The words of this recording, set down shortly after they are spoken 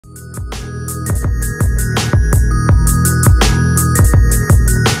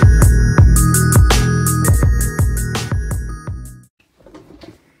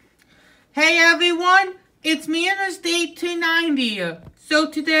everyone, it's me Interstate 290. So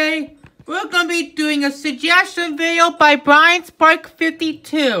today, we're going to be doing a suggestion video by BrianSpark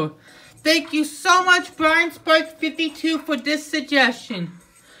 52. Thank you so much BrianSpark 52 for this suggestion.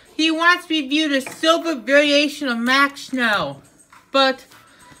 He wants to review the silver variation of Max Schnell. But,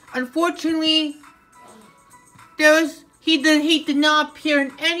 unfortunately, he did not appear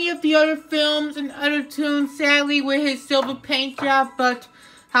in any of the other films and other tunes, sadly, with his silver paint job. But,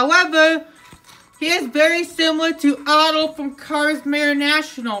 however, he is very similar to Otto from Cars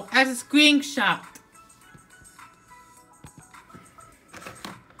International as a screenshot.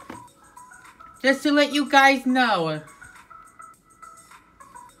 Just to let you guys know.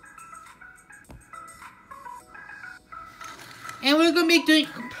 And we're going to be doing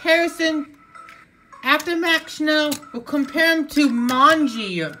a comparison. After Max Schnell, we'll compare him to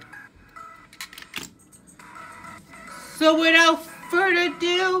Manji. So without further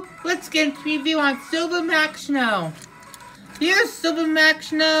ado, let's get into review on Silver Max Schnell. Here's Silver Max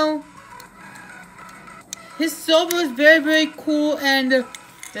Schnell. His silver is very, very cool, and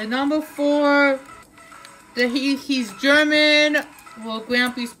the number 4, he's German, World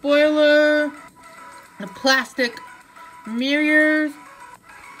Grand Prix spoiler, the plastic mirrors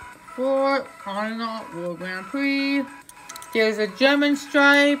for World Grand Prix. There's a German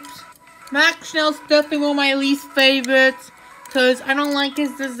stripes. Max Schnell's definitely one of my least favorites because I don't like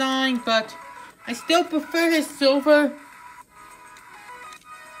his design, but I still prefer his silver.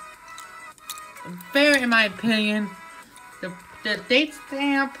 Very, in my opinion. The date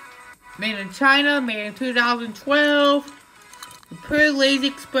stamp, made in China, made in 2012. The pretty lazy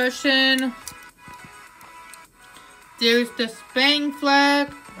expression. There's the Spain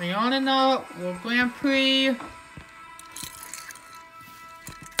flag, Leonardo, World Grand Prix.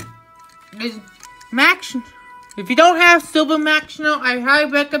 There's Max. If you don't have Silver Max Schnell, I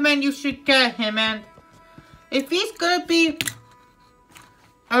highly recommend you should get him. And if he's gonna be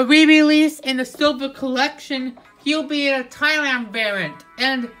a re-release in the Silver Collection, he'll be in a Thailand variant.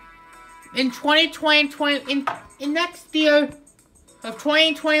 And in 2020, in next year of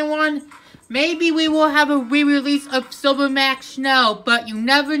 2021, maybe we will have a re-release of Silver Max Schnell, but you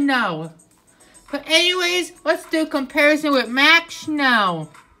never know. But anyways, let's do a comparison with Max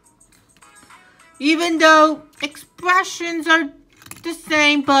Schnell. Even though expressions are the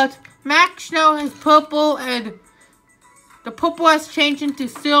same, but Max Schnell has purple, and the purple has changed into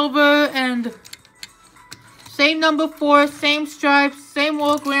silver, and same number 4, same stripes, same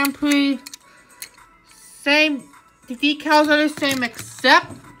World Grand Prix, the decals are the same,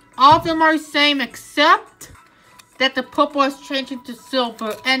 except all of them are the same except that the purple has changed into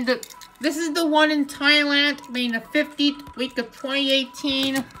silver. And this is the one in Thailand, made in the 50th week of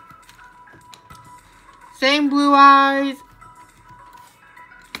 2018. Same blue eyes.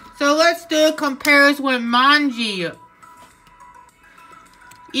 So let's do a comparison with Manji.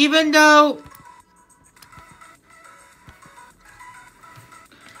 Even though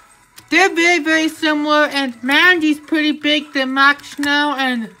they're very, very similar, and Manji's pretty big than Max Schnell,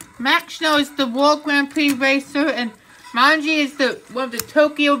 and Max Schnell is the World Grand Prix racer, and Manji is one of the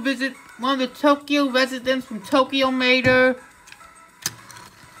Tokyo residents from Tokyo Mater.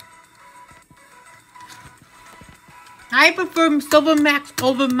 I prefer Silver Max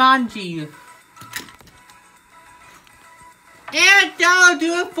over Manji. And that'll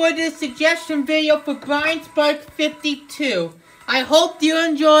do it for this suggestion video for BrianSpark 52. I hope you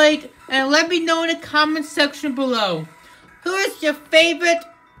enjoyed, and let me know in the comment section below. Who is your favorite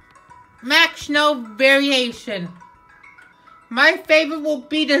Max Schnell variation? My favorite will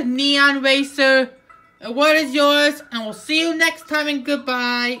be the Neon Racer. And what is yours? And we'll see you next time, and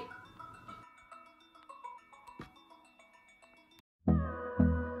goodbye.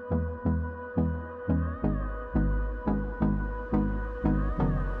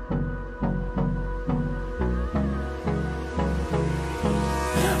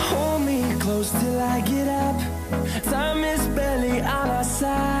 Till I get up, time is barely on our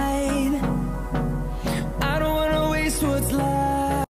side.